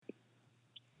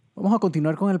Vamos a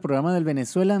continuar con el programa del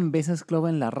Venezuelan Business Club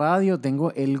en la radio.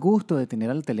 Tengo el gusto de tener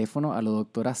al teléfono a la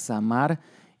doctora Samar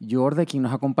Yorde, quien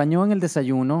nos acompañó en el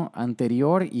desayuno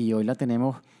anterior y hoy la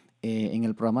tenemos en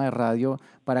el programa de radio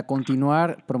para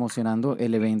continuar promocionando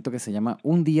el evento que se llama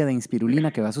Un Día de Inspirulina,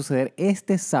 que va a suceder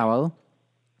este sábado,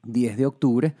 10 de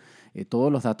octubre.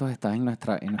 Todos los datos están en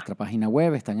nuestra página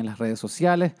web, están en las redes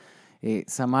sociales.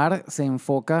 Samar se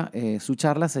enfoca, su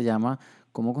charla se llama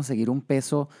 ¿Cómo conseguir un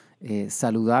peso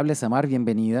saludable? Samar,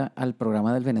 bienvenida al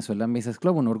programa del Venezuelan Business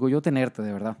Club. Un orgullo tenerte,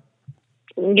 de verdad.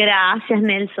 Gracias,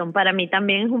 Nelson. Para mí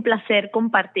también es un placer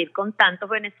compartir con tantos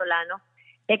venezolanos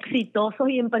exitosos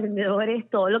y emprendedores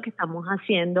todo lo que estamos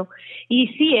haciendo. Y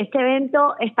sí, este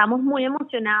evento, estamos muy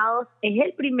emocionados. Es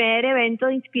el primer evento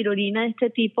de Inspirulina de este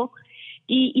tipo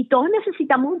y todos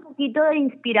necesitamos un poquito de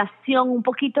inspiración, un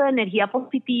poquito de energía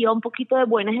positiva, un poquito de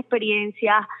buenas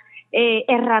experiencias,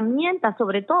 herramientas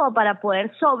sobre todo para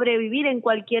poder sobrevivir en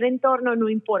cualquier entorno, no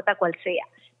importa cuál sea.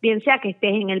 Bien sea que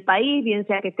estés en el país, bien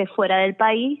sea que estés fuera del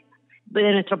país,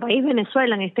 de nuestro país,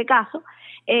 Venezuela en este caso,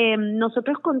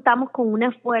 nosotros contamos con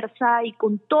una fuerza y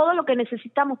con todo lo que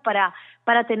necesitamos para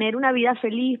tener una vida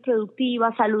feliz,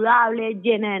 productiva, saludable,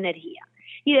 llena de energía.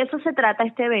 Y de eso se trata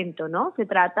este evento, ¿no? Se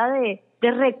trata de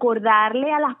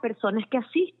recordarle a las personas que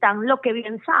asistan lo que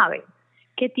bien saben,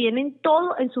 que tienen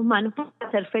todo en sus manos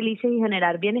para ser felices y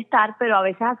generar bienestar, pero a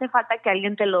veces hace falta que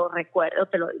alguien te lo recuerde o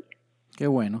te lo diga. Qué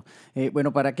bueno.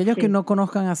 Bueno, para aquellos que no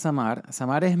conozcan a Samar,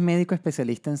 Samar es médico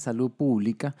especialista en salud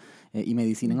pública y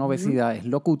medicina en obesidad, es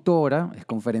locutora, es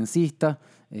conferencista,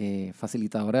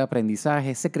 facilitadora de aprendizaje,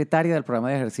 es secretaria del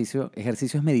programa de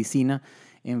Ejercicios Medicina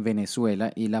en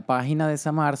Venezuela y la página de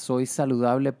Samar,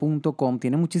 soysaludable.com,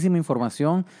 tiene muchísima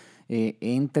información,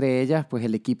 entre ellas pues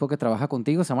el equipo que trabaja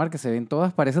contigo, Samar, que se ven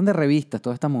todas, parecen de revistas,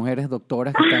 todas estas mujeres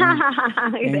doctoras que están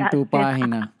en tu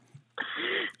página.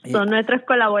 Son nuestros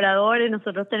colaboradores,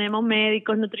 nosotros tenemos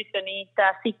médicos,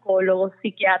 nutricionistas, psicólogos,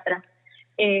 psiquiatras,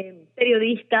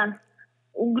 periodistas,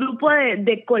 un grupo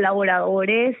de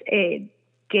colaboradores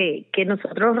que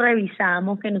nosotros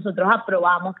revisamos, que nosotros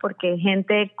aprobamos, porque es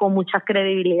gente con mucha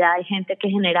credibilidad, hay gente que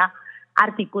genera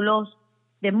artículos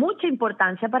de mucha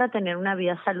importancia para tener una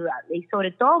vida saludable y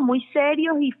sobre todo muy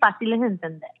serios y fáciles de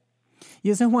entender.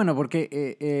 Y eso es bueno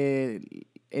porque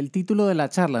el título de la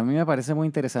charla a mí me parece muy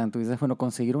interesante. Tú dices, bueno,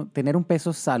 tener un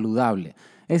peso saludable.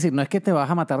 Es decir, no es que te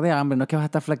vas a matar de hambre, no es que vas a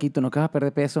estar flaquito, no es que vas a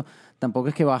perder peso, tampoco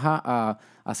es que vas a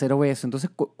ser obeso. Entonces,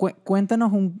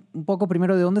 cuéntanos un poco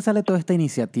primero de dónde sale toda esta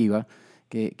iniciativa,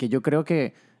 que yo creo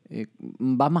que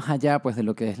va más allá pues, de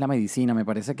lo que es la medicina. Me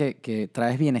parece que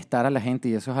traes bienestar a la gente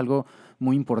y eso es algo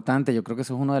muy importante. Yo creo que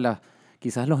eso es uno de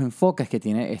quizás los enfoques que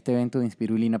tiene este evento de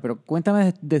Inspirulina, pero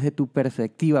cuéntame desde tu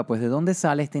perspectiva, pues, ¿de dónde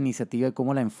sale esta iniciativa y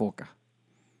cómo la enfocas?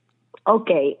 Ok,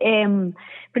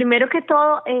 primero que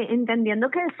todo, entendiendo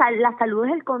que la salud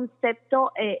es el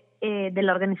concepto de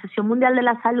la Organización Mundial de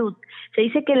la Salud, se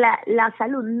dice que la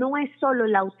salud no es solo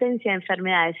la ausencia de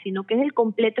enfermedades, sino que es el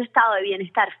completo estado de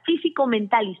bienestar físico,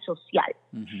 mental y social.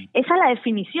 Uh-huh. Esa es la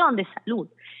definición de salud.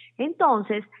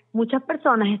 Entonces, muchas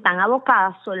personas están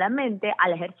abocadas solamente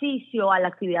al ejercicio, a la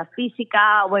actividad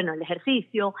física, bueno, al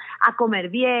ejercicio, a comer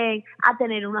bien, a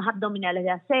tener unos abdominales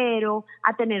de acero,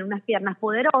 a tener unas piernas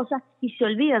poderosas y se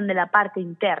olvidan de la parte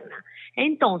interna.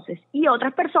 Entonces, y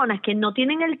otras personas que no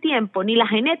tienen el tiempo ni la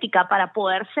genética para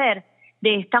poder ser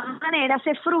de esta manera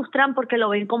se frustran porque lo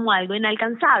ven como algo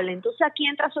inalcanzable. Entonces, aquí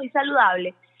entra Soy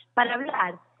Saludable para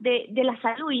hablar de la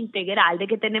salud integral, de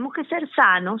que tenemos que ser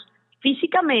sanos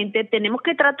físicamente, tenemos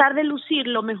que tratar de lucir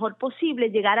lo mejor posible,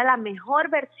 llegar a la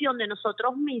mejor versión de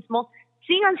nosotros mismos,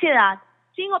 sin ansiedad,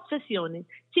 sin obsesiones,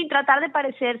 sin tratar de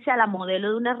parecerse a la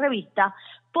modelo de una revista,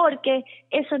 porque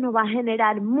eso nos va a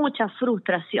generar mucha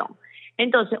frustración.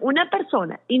 Entonces, una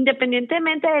persona,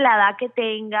 independientemente de la edad que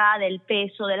tenga, del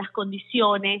peso, de las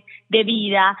condiciones de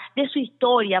vida, de su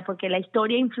historia, porque la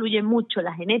historia influye mucho,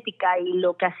 la genética y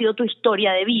lo que ha sido tu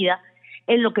historia de vida,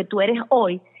 en lo que tú eres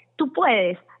hoy, tú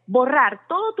puedes borrar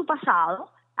todo tu pasado,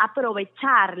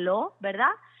 aprovecharlo, ¿verdad?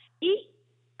 Y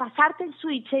pasarte el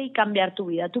switch y cambiar tu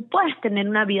vida. Tú puedes tener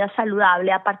una vida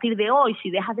saludable a partir de hoy si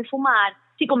dejas de fumar,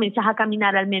 si comienzas a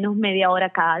caminar al menos media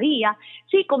hora cada día,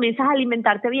 si comienzas a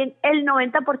alimentarte bien el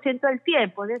 90% del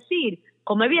tiempo, es decir,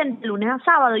 come bien de lunes a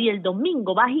sábado y el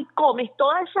domingo vas y comes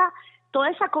toda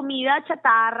esa comida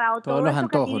chatarra o todos los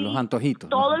antojos, los antojitos.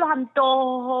 Todos los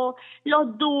antojos,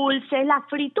 los dulces, las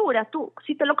frituras. Tú,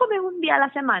 si te lo comes un día a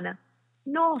la semana,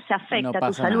 no se afecta a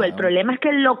tu salud. Nada. El problema es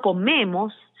que lo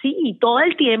comemos, sí, y todo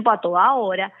el tiempo, a toda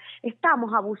hora,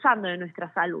 estamos abusando de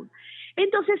nuestra salud.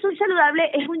 Entonces, Soy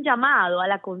Saludable es un llamado a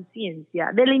la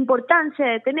conciencia de la importancia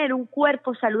de tener un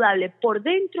cuerpo saludable por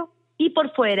dentro y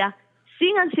por fuera,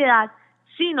 sin ansiedad,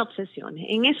 sin obsesiones.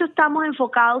 En eso estamos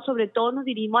enfocados, sobre todo nos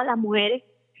dirigimos a las mujeres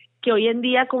que hoy en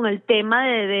día con el tema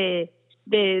de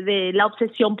la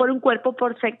obsesión por un cuerpo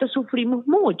perfecto sufrimos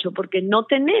mucho, porque no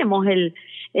tenemos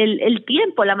el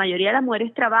tiempo. La mayoría de las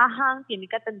mujeres trabajan, tienen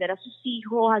que atender a sus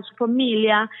hijos, a su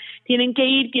familia, tienen que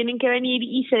ir, tienen que venir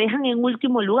y se dejan en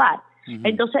último lugar. Uh-huh.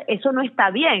 Entonces eso no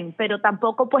está bien, pero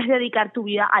tampoco puedes dedicar tu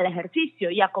vida al ejercicio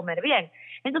y a comer bien.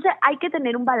 Entonces hay que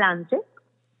tener un balance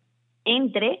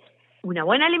entre una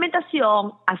buena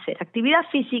alimentación, hacer actividad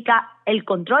física, el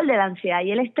control de la ansiedad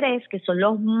y el estrés, que son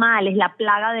los males, la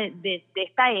plaga de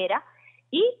esta era,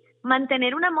 y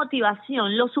mantener una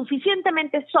motivación lo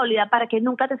suficientemente sólida para que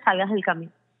nunca te salgas del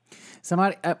camino.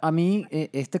 Samar, a mí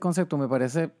este concepto me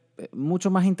parece mucho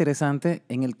más interesante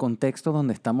en el contexto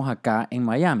donde estamos acá en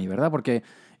Miami, ¿verdad? Porque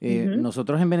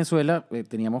nosotros en Venezuela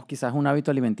teníamos quizás un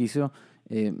hábito alimenticio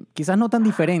quizás no tan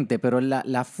diferente, pero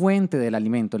la fuente del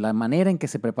alimento, la manera en que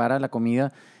se prepara la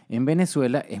comida en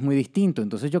Venezuela es muy distinto.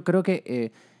 Entonces yo creo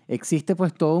que existe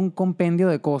pues todo un compendio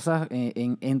de cosas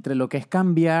entre lo que es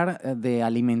cambiar de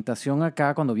alimentación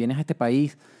acá cuando vienes a este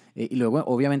país y luego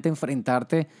obviamente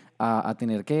enfrentarte a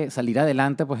tener que salir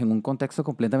adelante pues en un contexto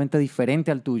completamente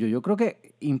diferente al tuyo. Yo creo que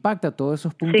impacta todos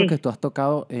esos puntos que tú has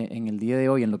tocado en el día de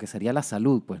hoy, en lo que sería la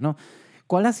salud, pues, ¿no?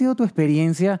 ¿Cuál ha sido tu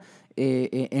experiencia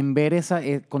en ver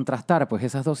contrastar pues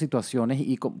esas dos situaciones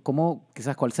y cómo,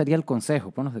 quizás cuál sería el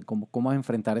consejo, bueno, de cómo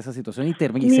enfrentar esa situación y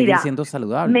seguir siendo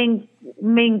saludable?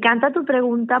 Me encanta tu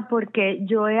pregunta porque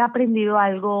yo he aprendido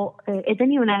algo, he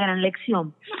tenido una gran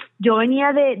lección. Yo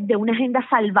venía de una agenda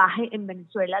salvaje en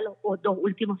Venezuela los 2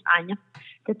 últimos años.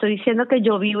 Te estoy diciendo que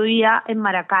yo vivía en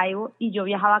Maracaibo y yo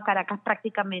viajaba a Caracas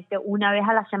prácticamente una vez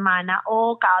a la semana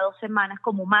o cada 2 semanas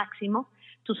como máximo.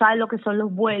 Tú sabes lo que son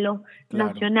los vuelos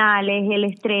nacionales, el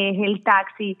estrés, el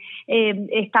taxi.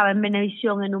 Estaba en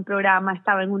Venevisión en un programa,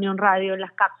 estaba en Unión Radio, en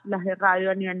las cápsulas de radio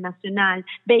a nivel nacional,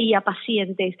 veía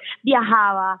pacientes,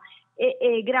 viajaba,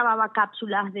 grababa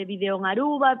cápsulas de video en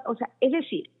Aruba. O sea, es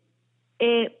decir,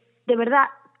 de verdad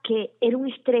que era un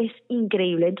estrés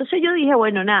increíble. Entonces yo dije,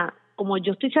 bueno, nada, como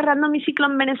yo estoy cerrando mi ciclo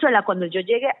en Venezuela, cuando yo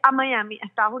llegue a Miami, a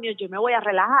Estados Unidos, yo me voy a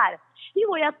relajar y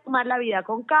voy a tomar la vida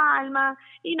con calma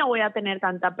y no voy a tener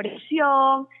tanta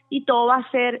presión y todo va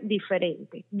a ser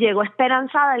diferente. Llego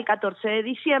esperanzada el 14 de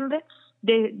diciembre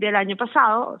del año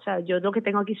pasado, o sea, yo lo que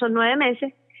tengo aquí son 9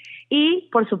 meses, y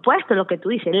por supuesto lo que tú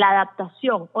dices, la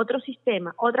adaptación, otro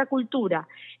sistema, otra cultura,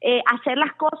 hacer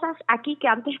las cosas aquí que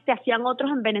antes te hacían otros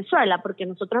en Venezuela, porque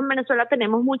nosotros en Venezuela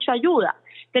tenemos mucha ayuda,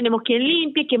 tenemos quien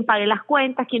limpie, quien pague las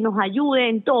cuentas, quien nos ayude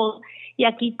en todo, y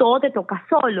aquí todo te toca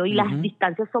solo y las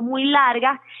distancias son muy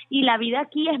largas y la vida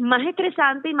aquí es más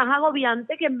estresante y más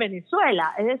agobiante que en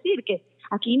Venezuela, es decir, que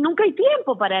aquí nunca hay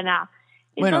tiempo para nada.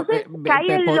 Entonces,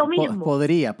 cae en lo mismo.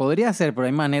 Podría ser, pero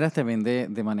hay maneras también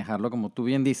de manejarlo como tú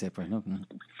bien dices, pues, ¿no?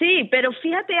 Sí, pero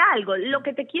fíjate algo, lo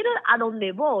que te quiero, a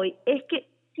donde voy, es que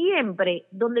siempre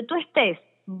donde tú estés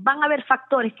van a haber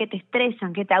factores que te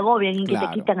estresan, que te agobian y que te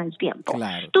quitan el tiempo.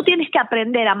 Tú tienes que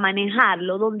aprender a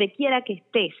manejarlo donde quiera que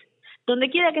estés. Donde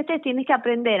quiera que estés tienes que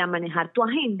aprender a manejar tu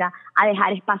agenda, a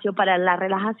dejar espacio para la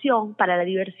relajación, para la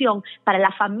diversión, para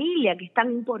la familia, que es tan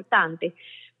importante,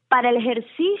 para el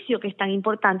ejercicio, que es tan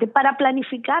importante, para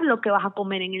planificar lo que vas a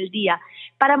comer en el día,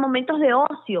 para momentos de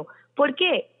ocio. ¿Por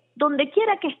qué? Donde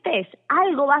quiera que estés,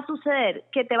 algo va a suceder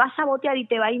que te va a sabotear y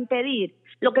te va a impedir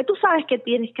lo que tú sabes que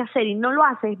tienes que hacer y no lo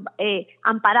haces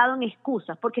amparado en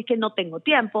excusas, porque es que no tengo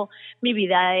tiempo, mi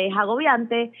vida es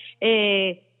agobiante,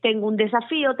 tengo un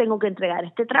desafío, tengo que entregar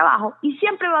este trabajo, y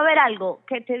siempre va a haber algo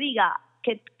que te diga,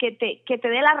 que te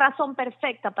dé la razón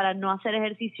perfecta para no hacer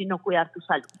ejercicio y no cuidar tu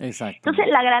salud. Entonces,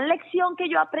 la gran lección que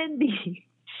yo aprendí,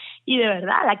 y de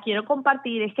verdad la quiero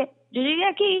compartir, es que yo llegué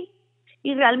aquí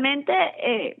y realmente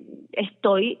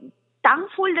estoy tan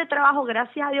full de trabajo,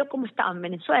 gracias a Dios, como estaba en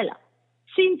Venezuela,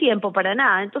 sin tiempo para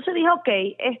nada. Entonces dije,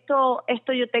 okay, esto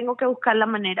yo tengo que buscar la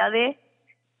manera de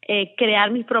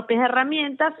crear mis propias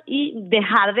herramientas y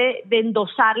dejar de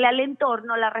endosarle al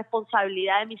entorno la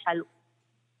responsabilidad de mi salud.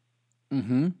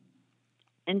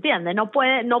 ¿Entiendes? No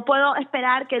puedo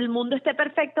esperar que el mundo esté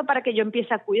perfecto para que yo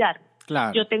empiece a cuidarme.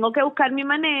 Yo tengo que buscar mi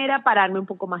manera, pararme un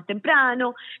poco más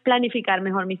temprano, planificar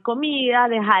mejor mis comidas,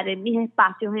 dejar mis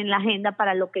espacios en la agenda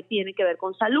para lo que tiene que ver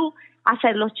con salud,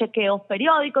 hacer los chequeos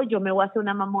periódicos. Yo me voy a hacer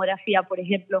una mamografía, por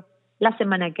ejemplo, la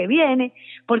semana que viene,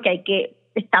 porque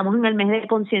estamos en el mes de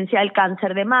conciencia del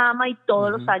cáncer de mama y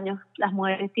todos los años las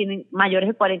mujeres mayores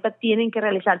de 40 tienen que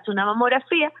realizarse una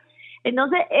mamografía.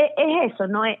 Entonces es eso,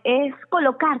 ¿no? Es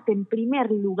colocarte en primer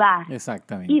lugar.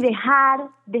 Exactamente. Y dejar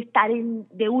de estar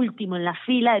de último en la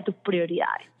fila de tus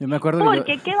prioridades. Yo me acuerdo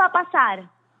porque ¿qué va a pasar?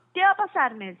 ¿Qué va a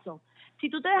pasar, Nelson? Si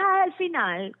tú te dejas al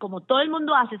final, como todo el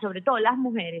mundo hace, sobre todo las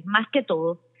mujeres, más que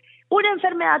todo, una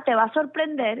enfermedad te va a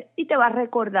sorprender y te va a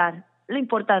recordar lo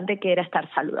importante que era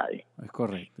estar saludable. Es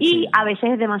correcto. Y Sí. a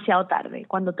veces es demasiado tarde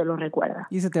cuando te lo recuerdas.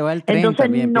 Y se te va el tren Entonces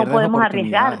también, no pierdes podemos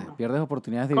oportunidades, arriesgarnos. pierdes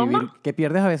oportunidades de ¿Cómo? vivir, que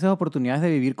pierdes a veces oportunidades de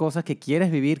vivir cosas que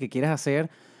quieres vivir, que quieres hacer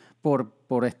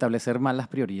por establecer mal las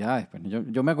prioridades. Pues,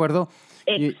 yo me acuerdo,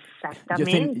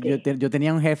 Exactamente. yo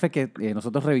tenía un jefe que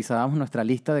nosotros revisábamos nuestra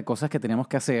lista de cosas que teníamos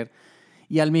que hacer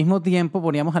y al mismo tiempo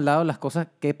poníamos al lado las cosas,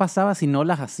 ¿qué pasaba si no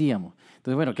las hacíamos?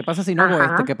 Entonces, bueno, ¿qué pasa si no hago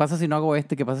esto? Ajá. ¿Qué pasa si no hago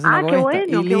esto? ¿Qué pasa si no hago Qué esta? Y bueno, qué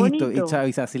listo. Y, bonito.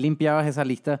 y así limpiabas esa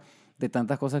lista de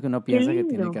tantas cosas que uno Qué piensa que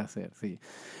tiene que lindo. hacer. Sí.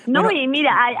 No, Bueno, y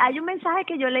mira, hay un mensaje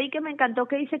que yo leí que me encantó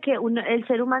que dice que el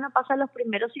ser humano pasa los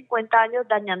primeros 50 años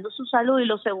dañando su salud y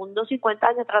los segundos 50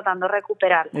 años tratando de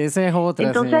recuperarla. esa es otra, sí,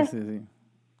 Entonces, sí, sí.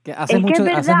 Que es que es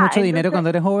haces verdad. mucho dinero Entonces, cuando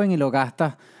eres joven y lo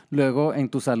gastas luego en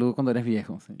tu salud cuando eres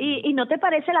viejo. Sí, y no te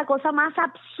parece la cosa más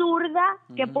absurda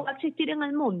que pueda existir en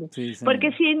el mundo. sí, señor.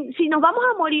 Porque si nos vamos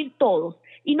a morir todos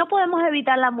y no podemos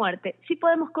evitar la muerte, sí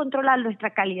podemos controlar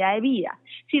nuestra calidad de vida.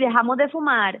 Si dejamos de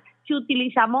fumar, si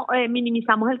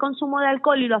minimizamos el consumo de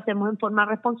alcohol y lo hacemos en forma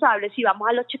responsable, si vamos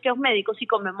a los chequeos médicos, si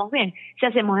comemos bien, si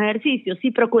hacemos ejercicio,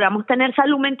 si procuramos tener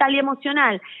salud mental y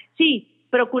emocional, si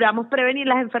procuramos prevenir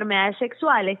las enfermedades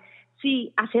sexuales,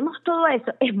 si hacemos todo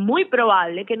eso, es muy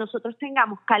probable que nosotros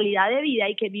tengamos calidad de vida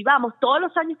y que vivamos todos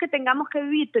los años que tengamos que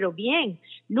vivir, pero bien,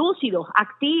 lúcidos,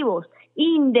 activos,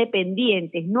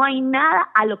 independientes. No hay nada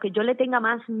a lo que yo le tenga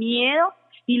más miedo,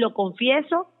 y lo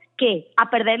confieso, que a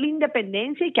perder la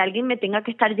independencia y que alguien me tenga que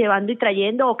estar llevando y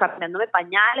trayendo o cambiándome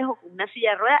pañales o con una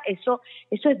silla de ruedas. Eso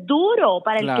es duro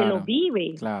para el que lo Claro,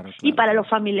 vive claro, y claro, para claro. los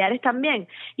familiares también.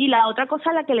 Y la otra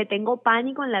cosa a la que le tengo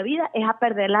pánico en la vida es a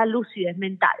perder la lucidez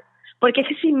mental. Porque es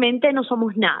que sin mente no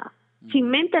somos nada, sin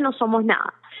mente no somos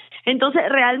nada. Entonces,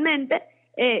 realmente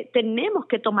tenemos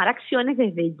que tomar acciones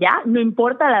desde ya, no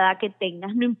importa la edad que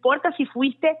tengas, no importa si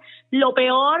fuiste lo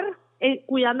peor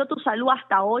cuidando tu salud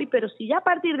hasta hoy, pero si ya a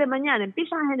partir de mañana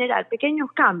empiezas a generar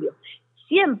pequeños cambios,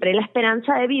 siempre la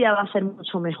esperanza de vida va a ser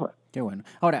mucho mejor. Qué bueno.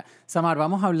 Ahora, Samar,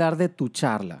 vamos a hablar de tu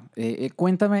charla.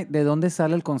 Cuéntame de dónde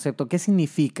sale el concepto, qué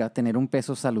significa tener un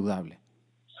peso saludable.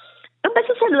 Un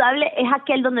peso saludable es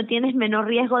aquel donde tienes menos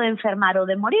riesgo de enfermar o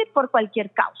de morir por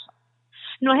cualquier causa.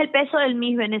 No es el peso del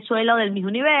Miss Venezuela o del Miss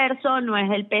Universo, no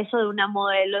es el peso de una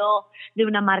modelo de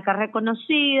una marca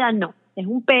reconocida, no. Es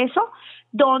un peso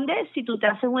donde si tú te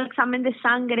haces un examen de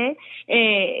sangre,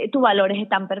 tus valores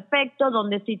están perfectos,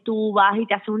 donde si tú vas y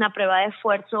te haces una prueba de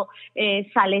esfuerzo,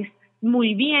 sales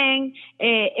muy bien,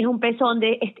 es un peso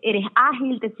donde eres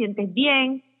ágil, te sientes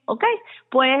bien. ¿Ok?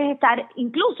 Puedes estar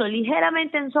incluso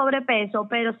ligeramente en sobrepeso,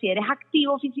 pero si eres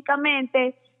activo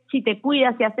físicamente, si te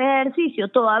cuidas, si haces ejercicio,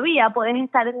 todavía puedes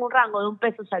estar en un rango de un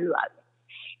peso saludable.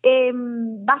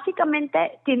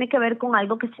 Básicamente tiene que ver con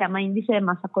algo que se llama índice de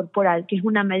masa corporal, que es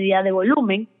una medida de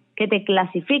volumen que te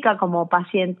clasifica como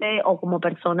paciente o como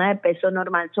persona de peso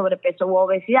normal, sobrepeso u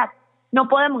obesidad. No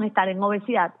podemos estar en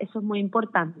obesidad, eso es muy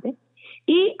importante.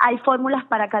 Y hay fórmulas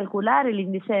para calcular el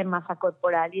índice de masa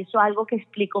corporal y eso es algo que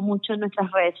explico mucho en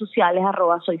nuestras redes sociales,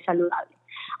 @soysaludable.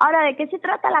 Ahora, ¿de qué se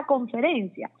trata la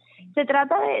conferencia? Se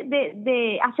trata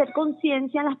de hacer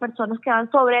conciencia en las personas que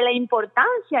van sobre la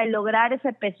importancia de lograr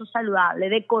ese peso saludable,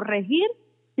 de corregir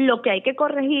lo que hay que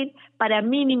corregir para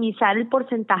minimizar el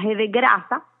porcentaje de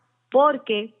grasa,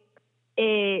 porque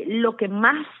lo que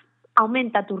más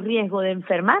aumenta tu riesgo de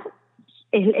enfermar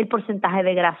es el porcentaje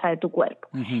de grasa de tu cuerpo.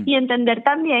 Y entender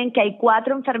también que hay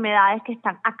 4 enfermedades que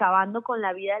están acabando con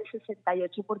la vida del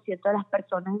 68% de las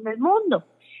personas en el mundo,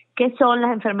 que son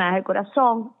las enfermedades del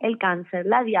corazón, el cáncer,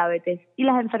 la diabetes y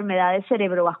las enfermedades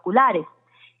cerebrovasculares.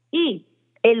 Y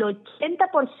el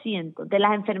 80% de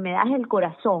las enfermedades del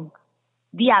corazón,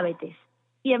 diabetes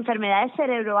y enfermedades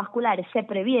cerebrovasculares se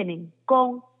previenen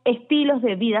con estilos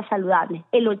de vida saludables,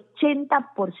 el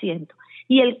 80%.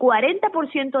 Y el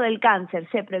 40% del cáncer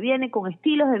se previene con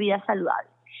estilos de vida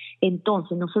saludables.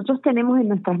 Entonces, nosotros tenemos en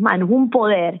nuestras manos un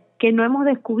poder que no hemos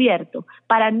descubierto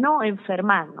para no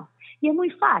enfermarnos. Y es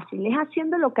muy fácil, es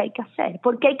haciendo lo que hay que hacer.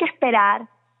 ¿Por qué hay que esperar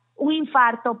un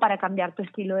infarto para cambiar tu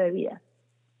estilo de vida?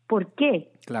 ¿Por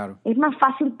qué? Claro. Es más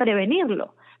fácil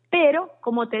prevenirlo. Pero,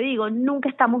 como te digo, nunca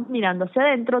estamos mirando hacia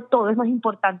adentro, todo es más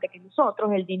importante que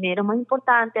nosotros, el dinero es más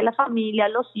importante, la familia,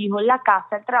 los hijos, la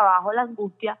casa, el trabajo, la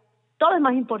angustia, todo es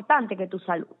más importante que tu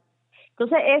salud.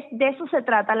 Entonces, de eso se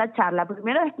trata la charla.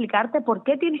 Primero, de explicarte por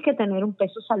qué tienes que tener un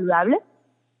peso saludable,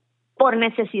 por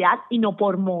necesidad y no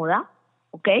por moda,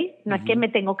 ¿ok? No es que me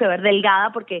tengo que ver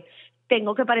delgada porque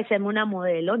tengo que parecerme una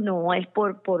modelo, no, es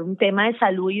por un tema de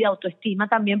salud y de autoestima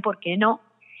también, ¿por qué no?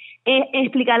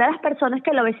 Explicarle a las personas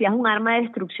que la obesidad es un arma de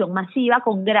destrucción masiva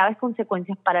con graves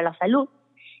consecuencias para la salud.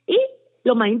 Y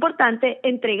lo más importante,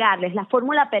 entregarles la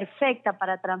fórmula perfecta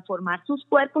para transformar sus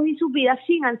cuerpos y sus vidas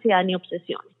sin ansiedad ni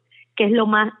obsesiones, que es lo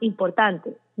más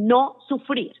importante, no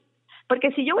sufrir.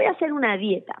 Porque si yo voy a hacer una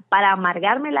dieta para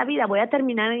amargarme la vida, voy a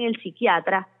terminar en el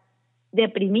psiquiatra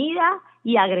deprimida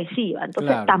y agresiva.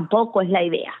 Entonces tampoco es la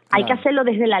idea. Hay que hacerlo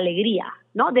desde la alegría,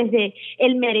 ¿no? Desde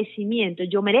el merecimiento.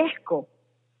 Yo merezco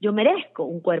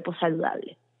un cuerpo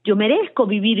saludable. Yo merezco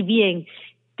vivir bien,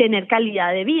 tener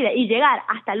calidad de vida y llegar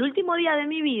hasta el último día de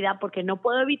mi vida, porque no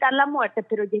puedo evitar la muerte,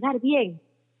 pero llegar bien.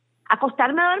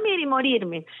 Acostarme a dormir y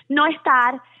morirme. No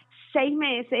estar 6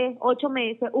 meses, 8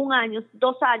 meses, 1 año,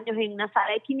 2 años en una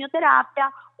sala de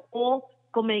quimioterapia o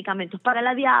con medicamentos para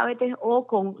la diabetes o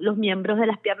con los miembros de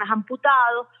las piernas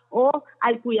amputados o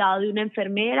al cuidado de una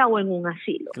enfermera o en un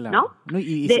asilo, ¿no?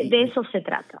 De eso se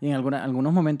trata. Y en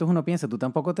algunos momentos uno piensa, tú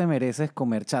tampoco te mereces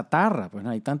comer chatarra, pues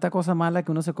no hay tanta cosa mala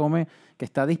que uno se come que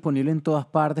está disponible en todas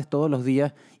partes, todos los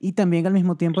días, y también al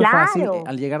mismo tiempo es fácil,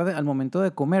 al llegar al momento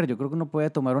de comer, yo creo que uno puede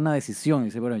tomar una decisión y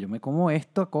decir, bueno, yo me como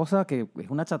esta cosa que es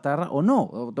una chatarra o no,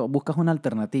 o buscas una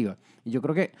alternativa. Y yo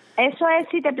creo que... Eso es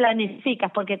si te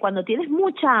planificas, porque cuando tienes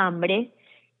mucha hambre,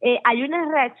 hay unas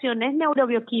reacciones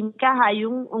neurobioquímicas, hay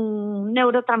un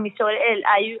neurotransmisor,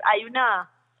 hay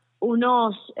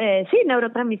unos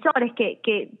neurotransmisores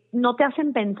que no te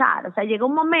hacen pensar. O sea, llega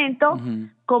un momento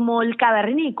como el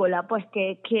cavernícola, pues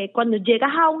que cuando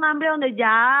llegas a un hambre donde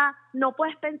ya no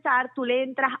puedes pensar, tú le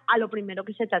entras a lo primero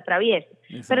que se te atraviese.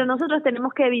 Exacto. Pero nosotros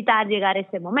tenemos que evitar llegar a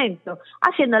ese momento,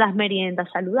 haciendo las meriendas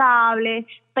saludables,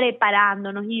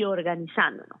 preparándonos y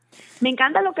organizándonos. Me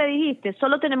encanta lo que dijiste,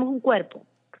 solo tenemos un cuerpo.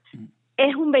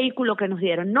 Es un vehículo que nos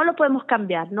dieron, no lo podemos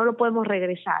cambiar, no lo podemos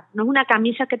regresar, no es una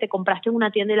camisa que te compraste en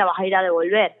una tienda y la vas a ir a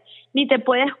devolver, ni te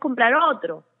puedes comprar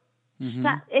otro. O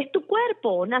sea, es tu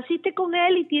cuerpo, naciste con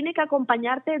él y tiene que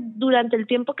acompañarte durante el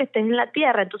tiempo que estés en la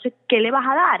tierra. Entonces, ¿qué le vas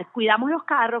a dar? Cuidamos los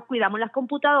carros, cuidamos las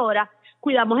computadoras,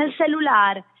 cuidamos el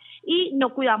celular y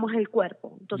no cuidamos el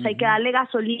cuerpo. Entonces hay que darle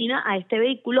gasolina a este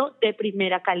vehículo de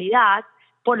primera calidad,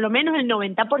 por lo menos el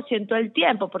 90% del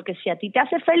tiempo, porque si a ti te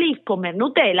hace feliz comer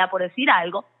Nutella, por decir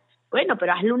algo, bueno,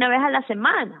 pero hazlo una vez a la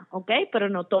semana, ¿ok? Pero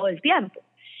no todo el tiempo.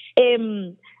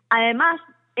 Además,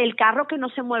 el carro que no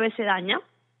se mueve se daña.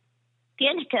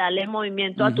 Tienes que darle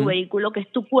movimiento a tu vehículo, que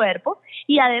es tu cuerpo,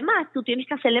 y además tú tienes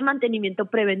que hacerle mantenimiento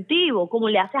preventivo, como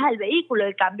le haces al vehículo,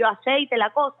 el cambio de aceite, la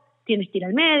cosa. Tienes que ir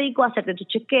al médico, hacerte tus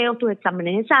chequeos, tus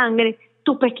exámenes de sangre,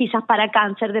 tus pesquisas para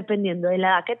cáncer, dependiendo de la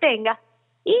edad que tengas,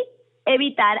 y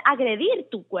evitar agredir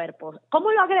tu cuerpo.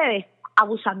 ¿Cómo lo agredes?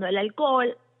 Abusando del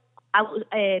alcohol,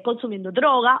 consumiendo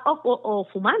droga o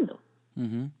fumando.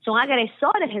 Son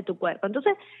agresores de tu cuerpo.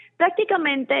 Entonces,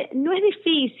 prácticamente no es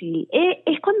difícil.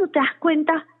 Es cuando te das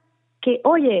cuenta que,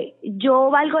 oye, yo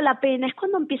valgo la pena. Es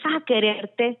cuando empiezas a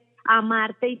quererte, a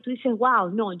amarte y tú dices, wow,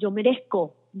 no, yo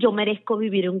merezco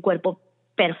vivir un cuerpo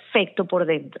perfecto por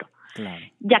dentro. Claro.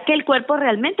 Ya que el cuerpo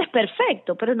realmente es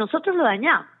perfecto, pero nosotros lo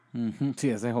dañamos. Sí,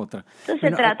 esa es otra. Entonces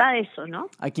se trata de eso, ¿no?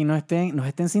 Aquí nos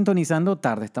estén sintonizando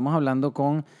tarde. Estamos hablando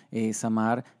con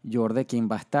Samar Yorde, quien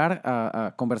va a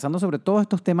estar conversando sobre todos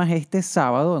estos temas este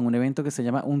sábado en un evento que se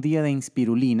llama Un Día de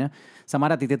Inspirulina.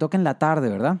 Samar, a ti te toca en la tarde,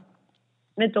 ¿verdad?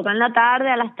 Me toca en la tarde,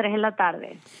 a las 3 de la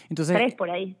tarde. Entonces, 3 por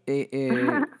ahí.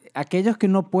 Aquellos que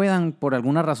no puedan, por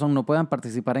alguna razón, no puedan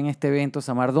participar en este evento,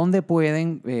 Samar, ¿dónde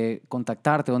pueden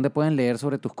contactarte? ¿Dónde pueden leer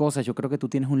sobre tus cosas? Yo creo que tú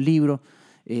tienes un libro.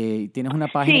 Tienes una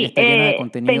página que está llena de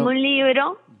contenido. Tengo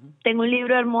un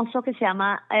libro hermoso que se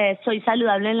llama Soy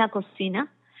Saludable en la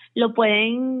Cocina. Lo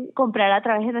pueden comprar a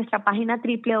través de nuestra página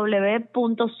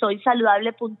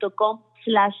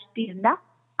www.soysaludable.com/tienda.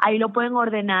 Ahí lo pueden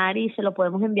ordenar y se lo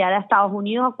podemos enviar a Estados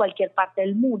Unidos o a cualquier parte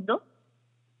del mundo.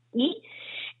 Y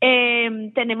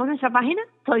tenemos nuestra página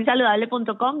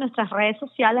soysaludable.com, nuestras redes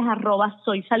sociales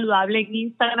 @soysaludable en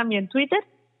Instagram y en Twitter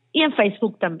y en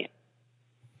Facebook también.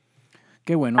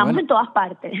 Qué bueno. Estamos en todas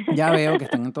partes. Ya veo que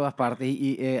están en todas partes.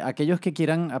 Y aquellos que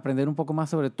quieran aprender un poco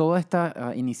más sobre toda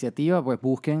esta iniciativa, pues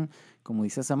busquen, como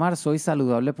dice Samar,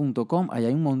 soysaludable.com. Ahí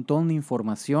hay un montón de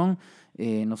información,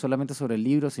 no solamente sobre el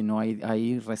libro, sino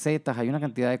hay recetas, hay una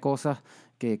cantidad de cosas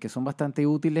que son bastante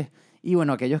útiles. Y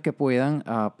bueno, aquellos que puedan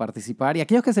participar y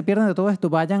aquellos que se pierdan de todo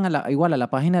esto, vayan a la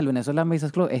página del Venezuelan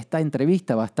Business Club. Esta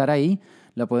entrevista va a estar ahí,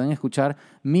 la pueden escuchar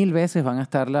 1000 veces, va a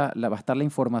estar la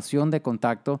información de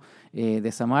contacto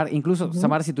de Samar. Incluso,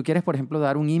 Samar, si tú quieres, por ejemplo,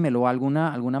 dar un email o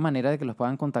alguna manera de que los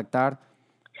puedan contactar.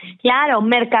 Claro,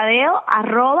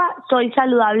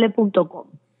 mercadeo@soysaludable.com.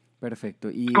 Perfecto.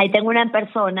 Ahí tengo una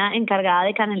persona encargada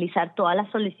de canalizar todas las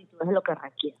solicitudes de lo que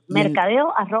requieran.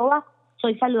 Mercadeo@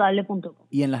 @soysaludable.com.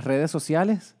 ¿Y en las redes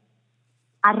sociales?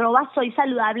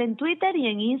 @soysaludable en Twitter y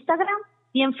en Instagram,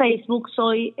 y en Facebook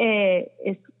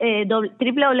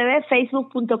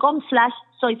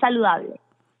www.facebook.com/soysaludable,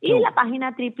 y la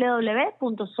página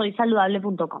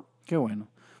www.soysaludable.com. Qué bueno.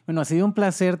 Bueno, ha sido un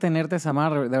placer tenerte,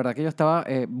 Samar. De verdad que yo estaba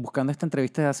buscando esta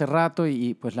entrevista desde hace rato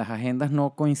y pues las agendas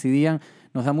no coincidían.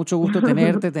 Nos da mucho gusto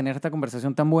tenerte, tener esta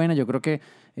conversación tan buena. Yo creo que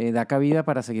da cabida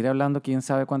para seguir hablando, quién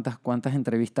sabe cuántas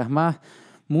entrevistas más.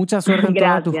 Mucha suerte en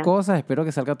todas tus cosas. Espero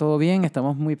que salga todo bien.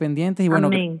 Estamos muy pendientes. Y bueno,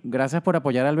 gracias por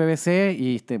apoyar al BBC.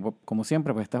 Y como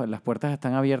siempre, pues las puertas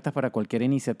están abiertas para cualquier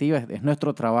iniciativa. Es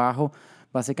nuestro trabajo,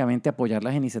 básicamente, apoyar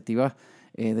las iniciativas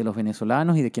de los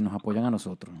venezolanos y de quienes nos apoyan a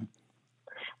nosotros, ¿no?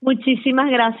 Muchísimas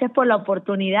gracias por la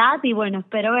oportunidad y bueno,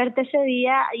 espero verte ese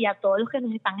día, y a todos los que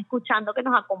nos están escuchando que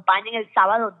nos acompañen el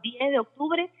sábado 10 de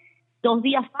octubre. 2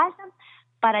 días faltan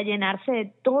para llenarse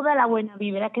de toda la buena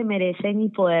vibra que merecen y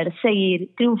poder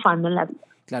seguir triunfando en la vida.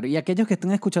 Claro, y aquellos que estén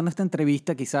escuchando esta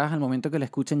entrevista, quizás al momento que la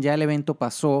escuchen ya el evento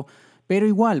pasó, pero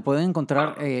igual pueden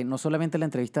encontrar no solamente la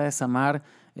entrevista de Samar,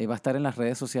 va a estar en las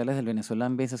redes sociales del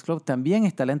Venezuelan Business Club, también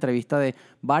está la entrevista de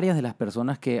varias de las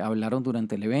personas que hablaron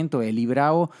durante el evento, Eli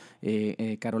Bravo,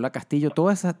 Carola Castillo,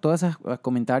 todas esas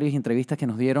comentarios y entrevistas que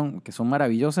nos dieron, que son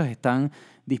maravillosas, están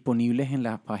disponibles en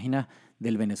las páginas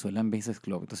del Venezuelan Business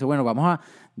Club. Entonces, bueno, vamos a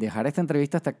dejar esta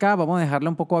entrevista hasta acá, vamos a dejarla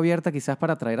un poco abierta quizás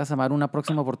para traer a Samar una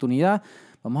próxima oportunidad.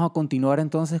 Vamos a continuar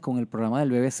entonces con el programa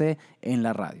del BBC en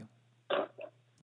la radio.